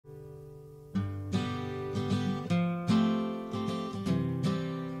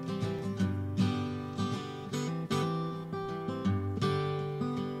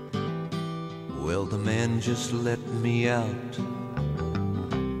Well, the man just let me out,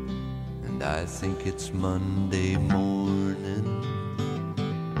 and I think it's Monday morning.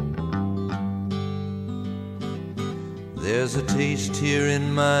 There's a taste here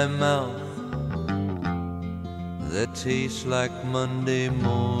in my mouth that tastes like Monday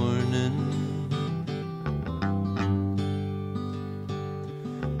morning.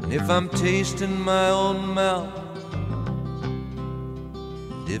 And if I'm tasting my own mouth,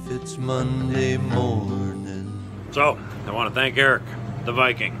 and if it's Monday morning. So, I want to thank Eric, the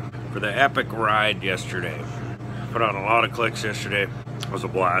Viking, for the epic ride yesterday. Put on a lot of clicks yesterday. It was a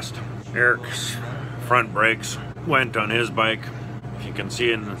blast. Eric's front brakes went on his bike. If you can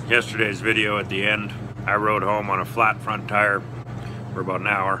see in yesterday's video at the end, I rode home on a flat front tire for about an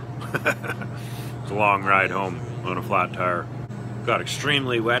hour. It's a long ride home on a flat tire. Got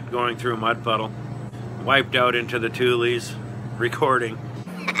extremely wet going through a mud puddle. Wiped out into the Tulies, recording.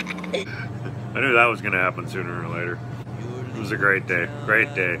 I knew that was going to happen sooner or later. It was a great day,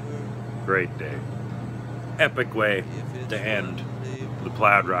 great day, great day. Epic way to end the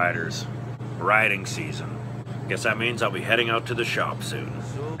Plaid Riders riding season. Guess that means I'll be heading out to the shop soon.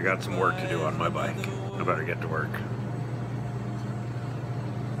 I got some work to do on my bike. I better get to work.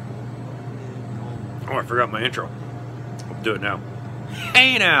 Oh, I forgot my intro. I'll do it now.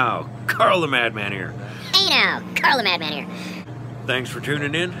 Hey now, Carl the Madman here. Hey now, Carl the Madman here. Thanks for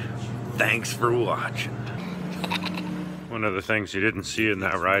tuning in. Thanks for watching. One of the things you didn't see in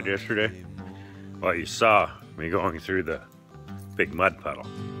that ride yesterday, well, you saw me going through the big mud puddle.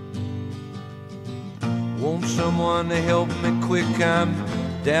 Won't someone help me quick? I'm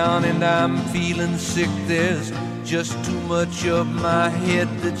down and I'm feeling sick. There's just too much of my head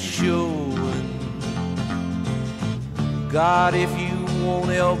that's showing. God, if you won't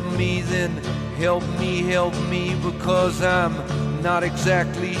help me, then help me, because I'm not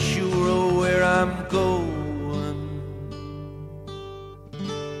exactly sure of where I'm going.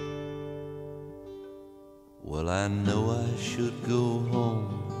 Well, I know I should go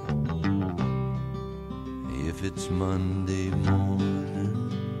home if it's Monday morning,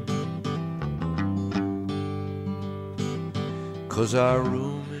 'cause our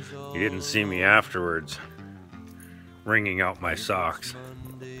room is all. You didn't see me afterwards wringing out my socks.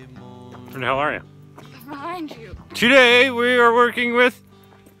 Where the hell are you? Behind you. Today we are working with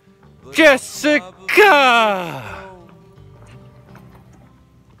Jessica.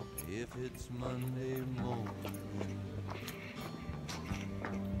 If it's Monday morning,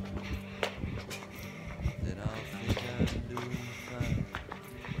 then I'll think I'm doing fine,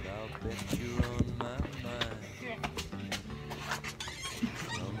 but I'll bet you're on my mind.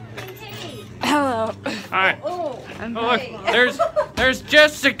 Hello. Hi. Oh, Oh look, there's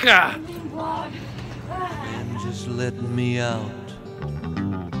Jessica. And just let me out,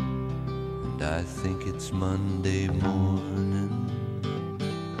 and I think it's Monday morning.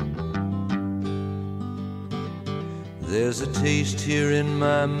 There's a taste here in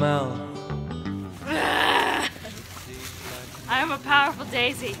my mouth. I am a powerful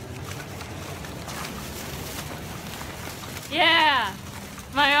daisy. Yeah,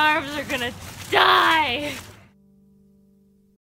 my arms are gonna die.